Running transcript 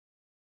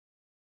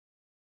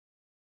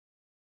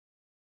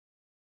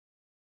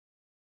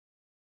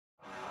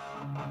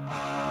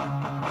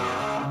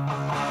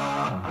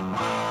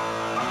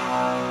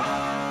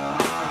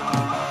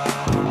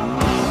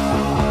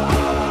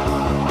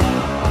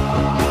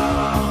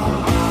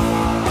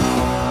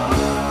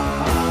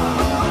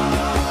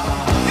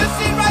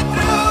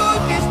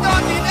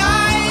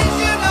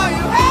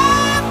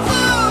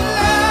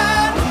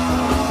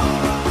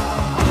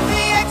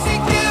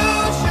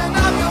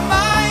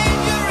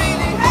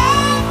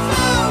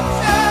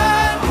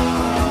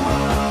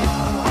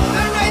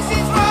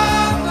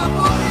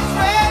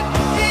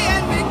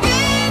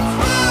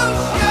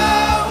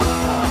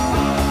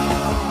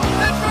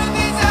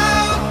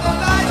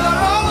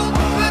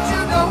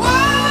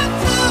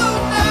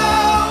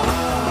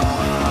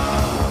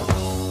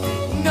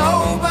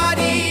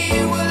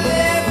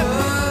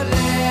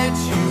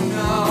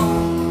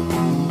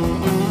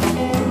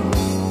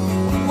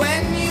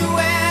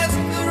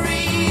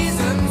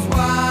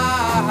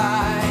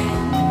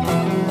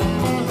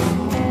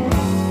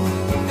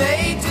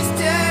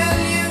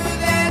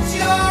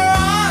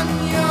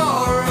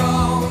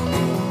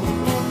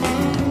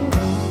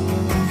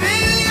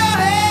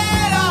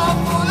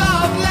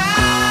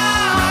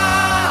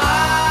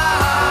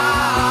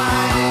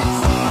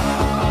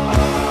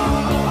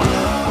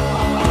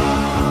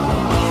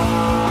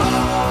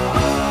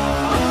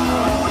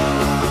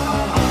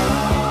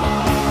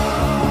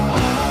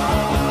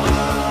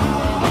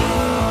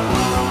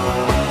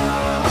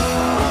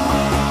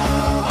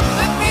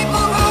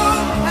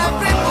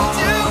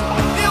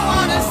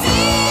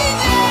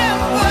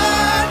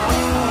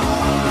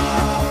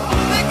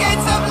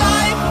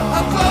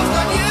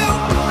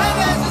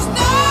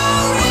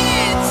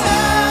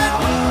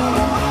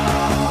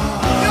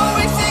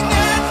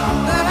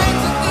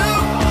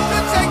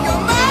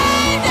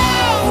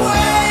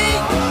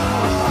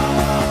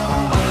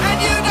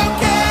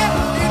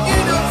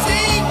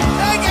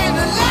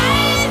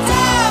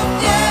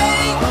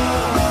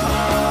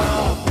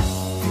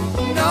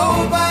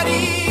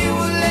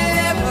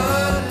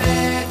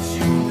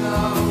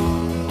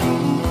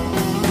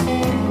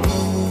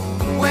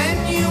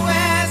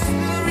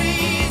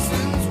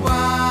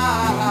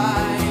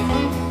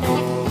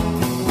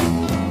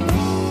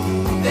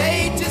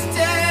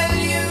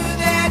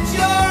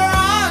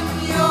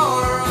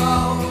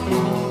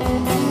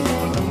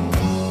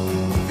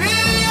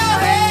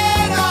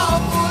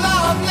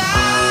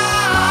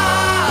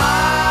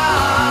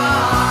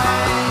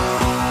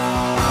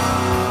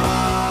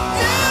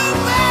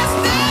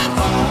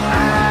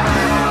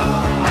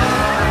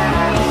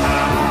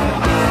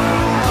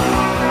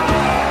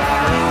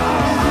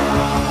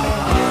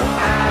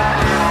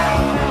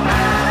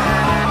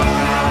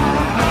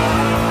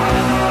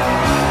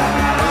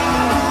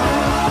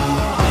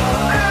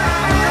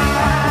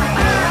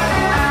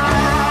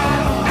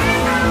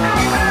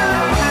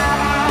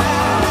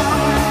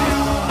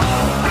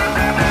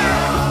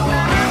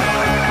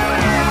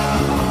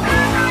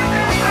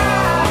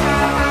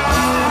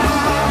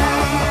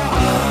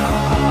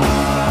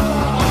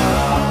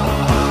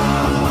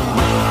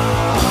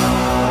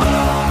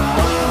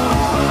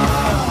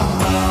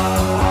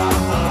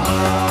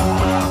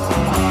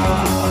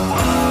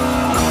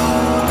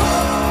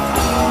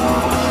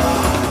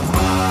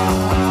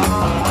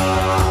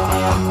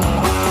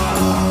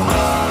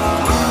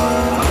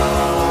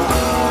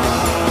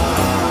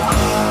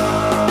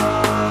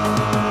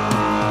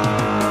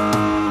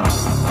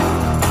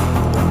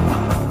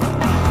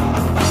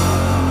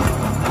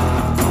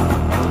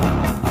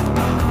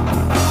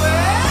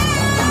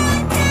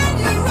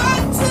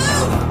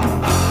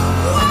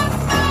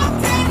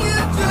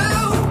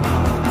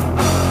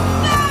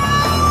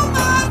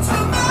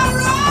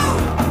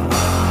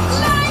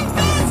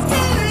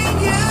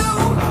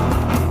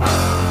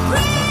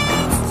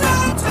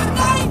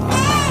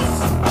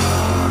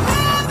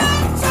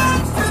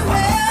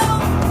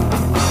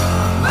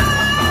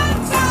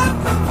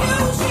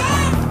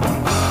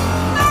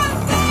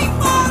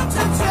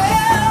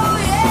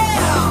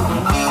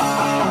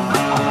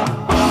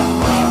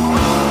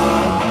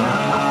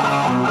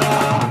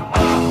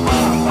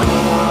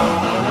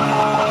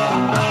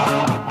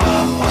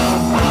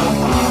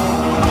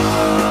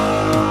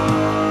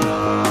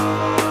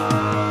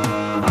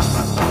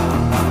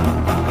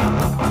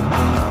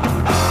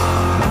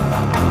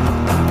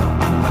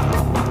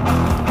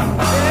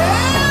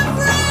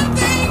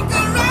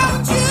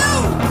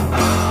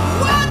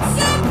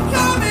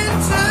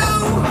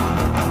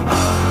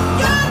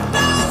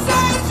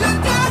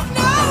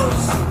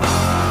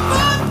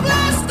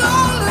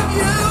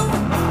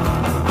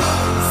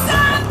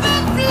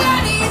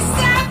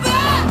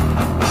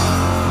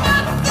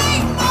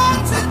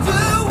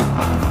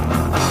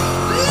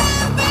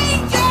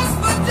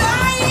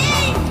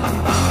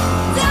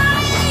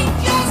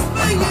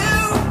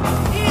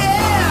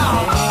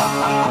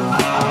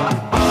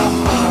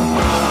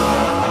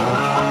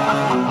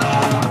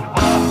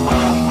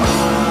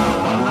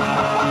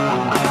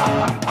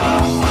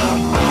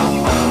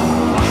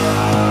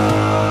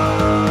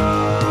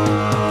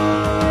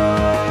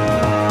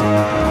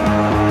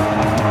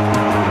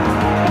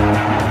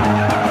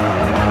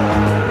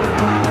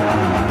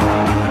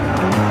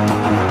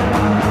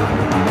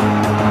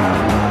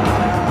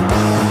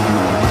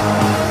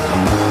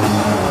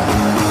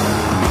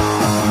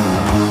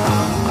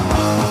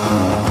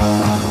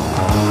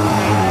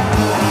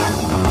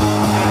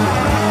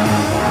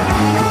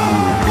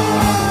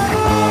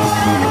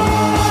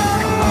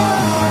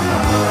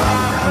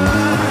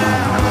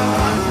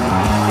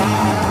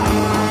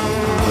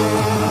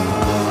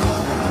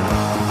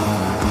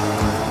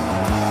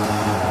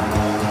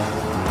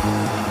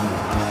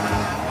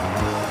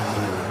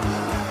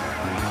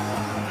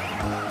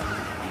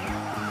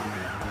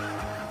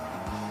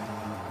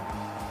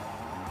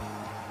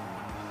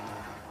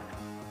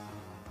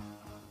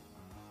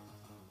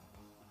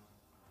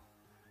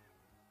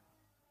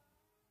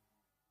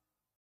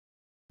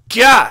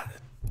God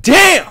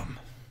damn!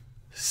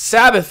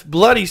 Sabbath,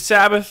 Bloody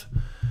Sabbath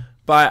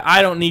by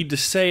I Don't Need to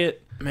Say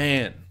It.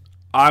 Man,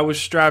 I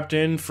was strapped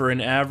in for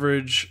an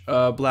average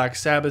Black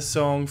Sabbath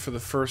song for the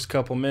first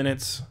couple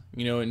minutes,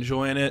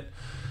 enjoying it.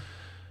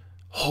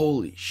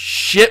 Holy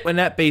shit, when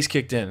that bass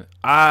kicked in.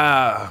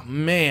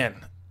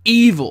 Man,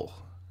 evil,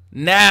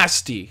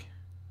 nasty.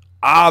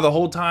 The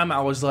whole time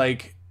I was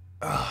like,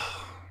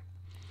 ugh.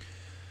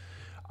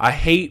 I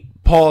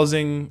hate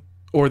pausing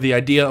or the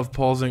idea of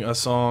pausing a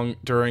song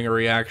during a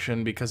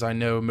reaction because I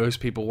know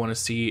most people want to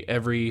see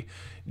every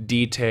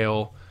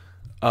detail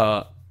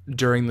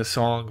during the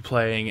song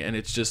playing, and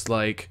it's just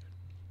like,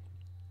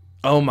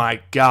 oh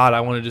my god,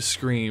 I wanted to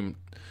scream.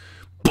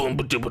 Boom,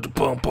 boom, boom,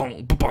 boom,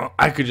 boom, boom.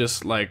 I could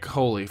just like,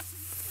 holy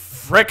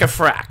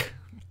frick-a-frack.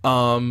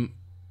 A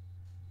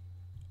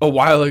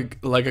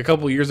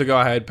couple years ago,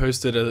 I had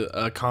posted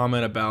a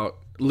comment about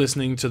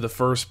listening to the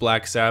first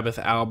Black Sabbath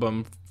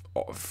album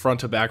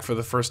front to back for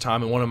the first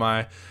time, and one of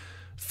my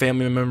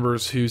family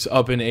members who's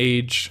up in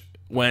age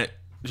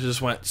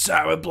just went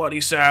Sabbath,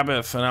 Bloody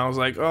Sabbath, and I was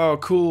like, oh,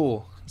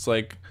 cool. It's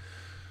like,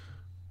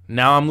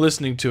 now I'm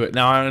listening to it.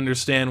 Now I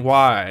understand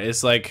why.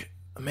 It's like,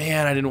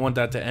 man, I didn't want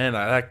that to end.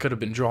 That could have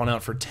been drawn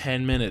out for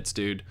 10 minutes,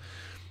 dude.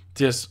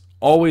 Just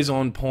always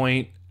on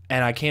point,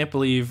 and I can't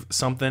believe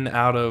something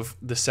out of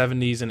the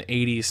 70s and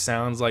 80s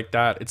sounds like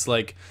that. It's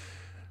like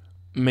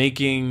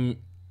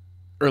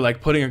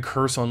putting a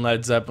curse on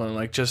Led Zeppelin,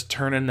 like just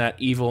turning that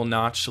evil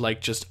notch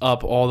like just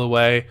up all the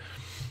way.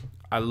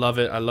 I love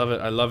it. I love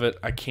it. I love it.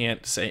 I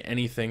can't say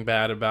anything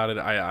bad about it.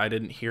 I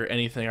didn't hear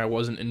anything I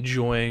wasn't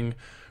enjoying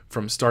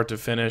from start to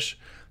finish.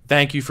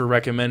 Thank you for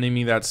recommending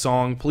me that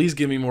song. Please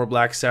give me more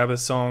Black Sabbath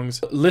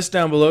songs. List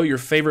down below your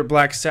favorite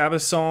Black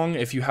Sabbath song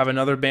if you have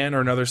another band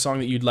or another song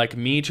that you'd like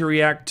me to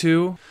react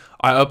to.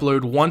 I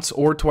upload once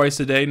or twice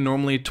a day,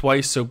 normally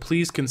twice, so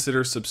please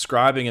consider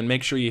subscribing and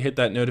make sure you hit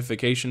that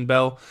notification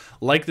bell.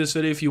 Like this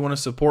video if you want to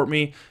support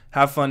me.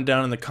 Have fun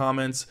down in the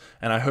comments,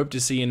 and I hope to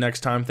see you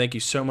next time. Thank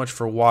you so much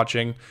for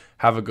watching.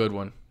 Have a good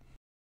one.